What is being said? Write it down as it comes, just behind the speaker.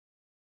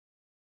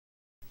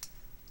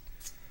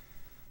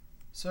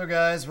So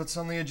guys, what's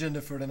on the agenda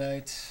for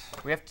tonight?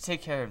 We have to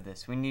take care of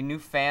this. We need new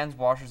fans,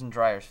 washers, and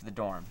dryers for the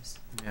dorms.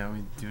 Yeah, we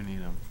do need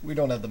them. We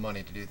don't have the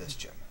money to do this,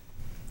 Jim.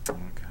 Okay.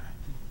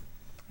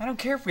 I don't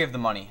care if we have the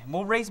money.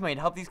 We'll raise money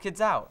to help these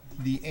kids out.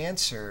 The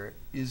answer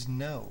is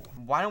no.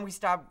 Why don't we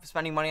stop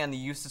spending money on the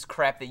useless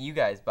crap that you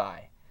guys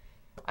buy?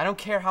 I don't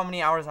care how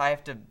many hours I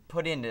have to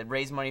put in to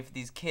raise money for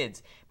these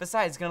kids.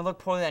 Besides, it's gonna look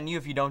poorly on you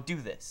if you don't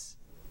do this.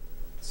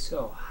 It's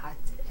so hot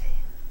today.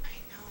 I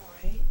know,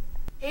 right?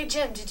 Hey,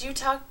 Jim, did you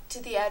talk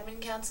to the admin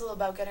council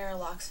about getting our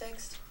locks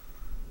fixed?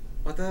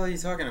 What the hell are you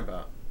talking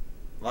about?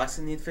 Locks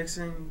that need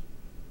fixing?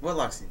 What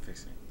locks need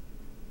fixing?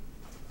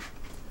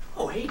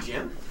 Oh, hey,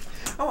 Jim.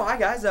 Oh, hi,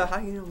 guys.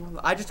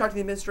 I just talked to the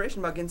administration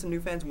about getting some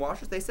new fans and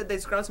washers. They said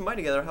they'd scrounge some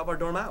money together to help our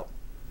dorm out.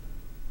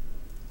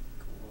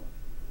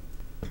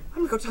 Cool.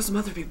 I'm gonna go tell some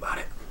other people about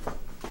it.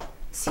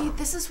 See,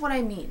 this is what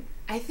I mean.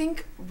 I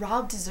think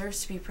Rob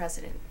deserves to be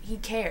president. He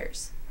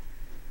cares.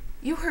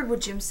 You heard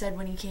what Jim said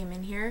when he came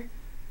in here.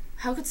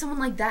 How could someone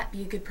like that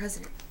be a good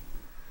president?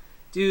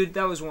 Dude,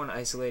 that was one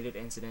isolated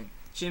incident.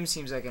 Jim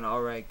seems like an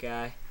alright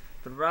guy.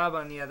 But Rob,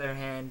 on the other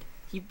hand,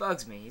 he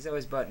bugs me. He's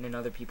always butting in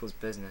other people's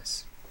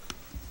business.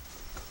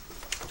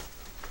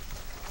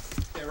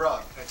 Hey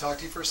Rob, can I talk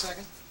to you for a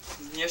second?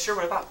 Yeah, sure.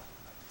 What about?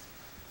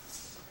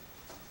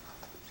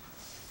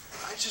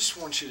 I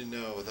just want you to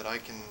know that I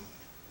can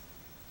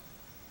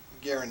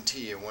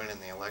guarantee a win in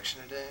the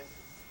election today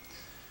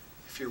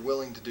if you're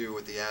willing to do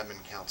what the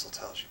admin council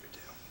tells you to do.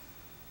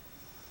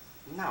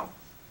 No.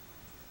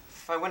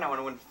 If I win, I want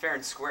to win fair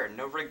and square.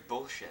 No rigged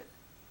bullshit.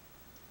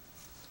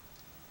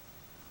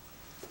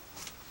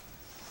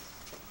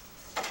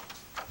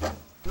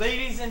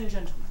 Ladies and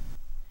gentlemen,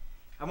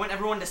 I want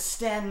everyone to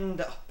stand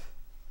up.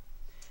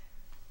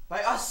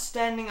 By us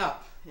standing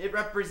up, it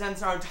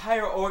represents our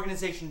entire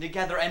organization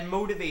together and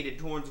motivated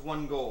towards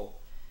one goal.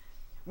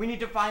 We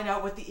need to find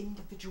out what the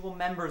individual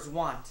members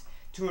want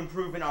to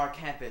improve in our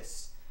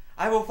campus.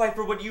 I will fight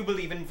for what you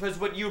believe in, because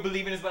what you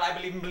believe in is what I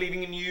believe in,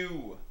 believing in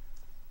you.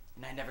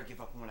 And I never give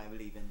up on what I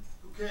believe in.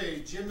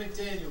 Okay, Jim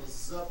McDaniels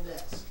is up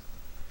next.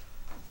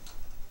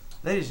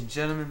 Ladies and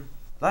gentlemen,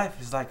 life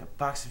is like a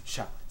box of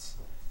chocolates.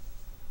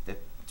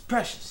 It's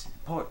precious and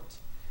important.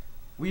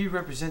 We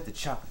represent the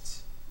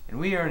chocolates, and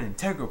we are an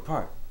integral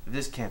part of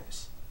this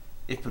campus.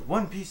 If but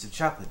one piece of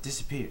chocolate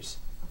disappears,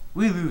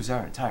 we lose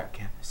our entire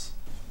campus.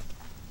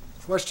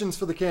 Questions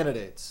for the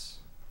candidates?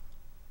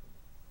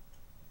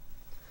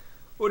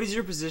 What is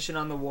your position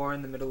on the war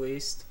in the Middle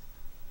East?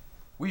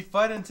 We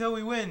fight until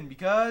we win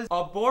because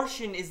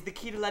Abortion is the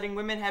key to letting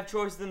women have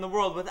choices in the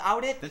world.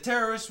 Without it, the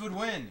terrorists would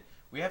win.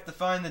 We have to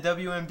find the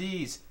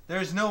WMDs.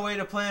 There is no way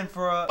to plan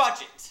for a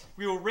budget.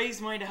 We will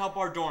raise money to help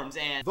our dorms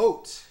and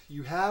Vote.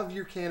 You have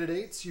your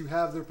candidates, you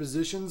have their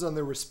positions on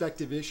their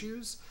respective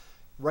issues.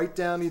 Write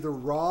down either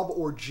Rob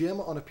or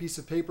Jim on a piece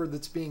of paper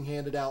that's being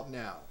handed out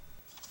now.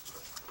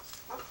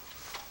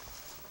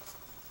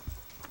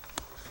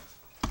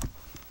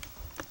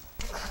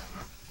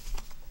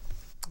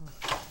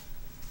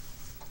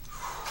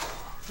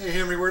 Hey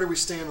Henry, where do we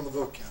stand on the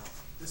vote count?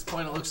 At this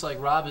point, it looks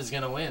like Rob is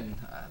going to win.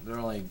 There are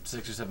only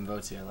 6 or 7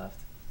 votes here left.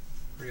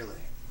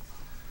 Really?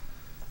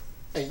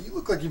 Hey, you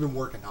look like you've been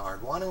working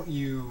hard. Why don't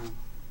you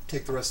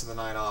take the rest of the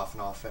night off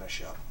and I'll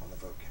finish up on the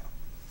vote count?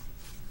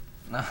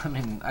 No, I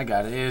mean, I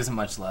got it. There isn't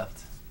much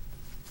left.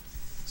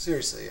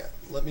 Seriously,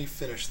 let me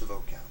finish the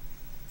vote count.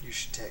 You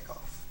should take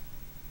off.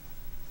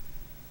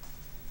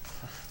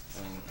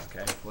 I mean,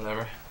 okay,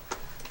 whatever.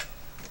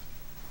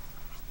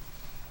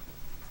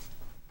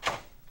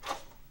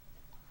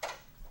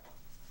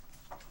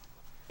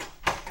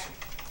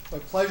 My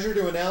pleasure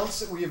to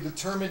announce that we have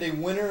determined a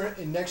winner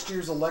in next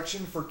year's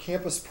election for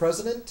campus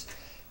president,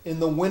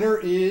 and the winner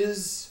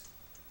is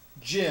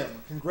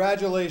Jim.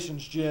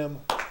 Congratulations, Jim.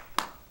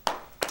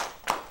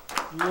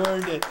 You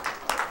earned it.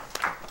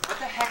 what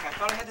the heck? I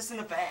thought I had this in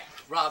the bag.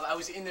 Rob, I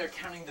was in there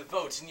counting the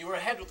votes, and you were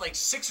ahead with like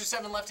 6 or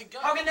 7 left to go.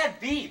 How can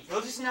that be?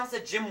 They'll just announce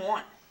that Jim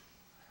won.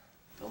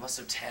 Bill must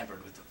have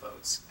tampered with the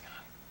votes.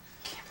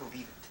 Can't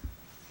believe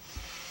it.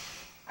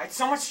 I had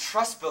so much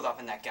trust built up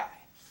in that guy.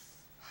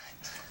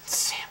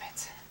 Damn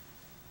it.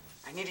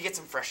 I need to get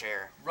some fresh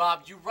air.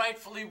 Rob, you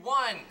rightfully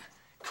won.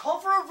 Call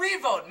for a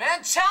revote,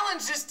 man.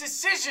 Challenge this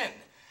decision.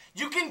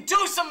 You can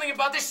do something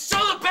about this. Show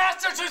the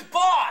bastards who's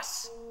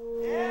boss.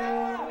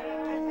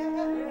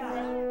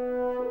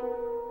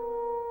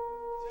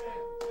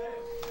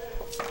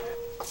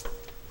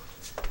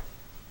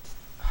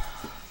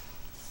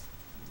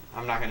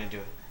 I'm not gonna do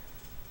it.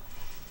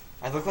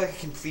 I'd look like a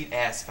complete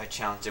ass if I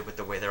challenged it with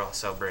the way they're all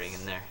celebrating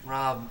in there.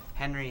 Rob,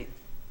 Henry,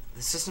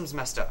 the system's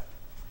messed up.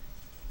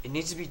 It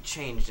needs to be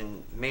changed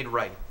and made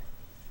right.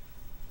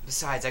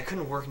 Besides, I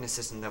couldn't work in a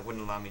system that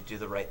wouldn't allow me to do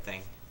the right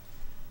thing.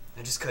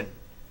 I just couldn't.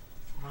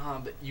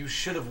 Rob, you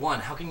should have won.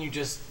 How can you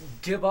just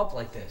give up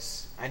like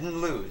this? I didn't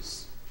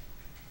lose.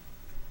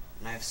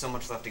 And I have so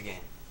much left to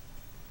gain.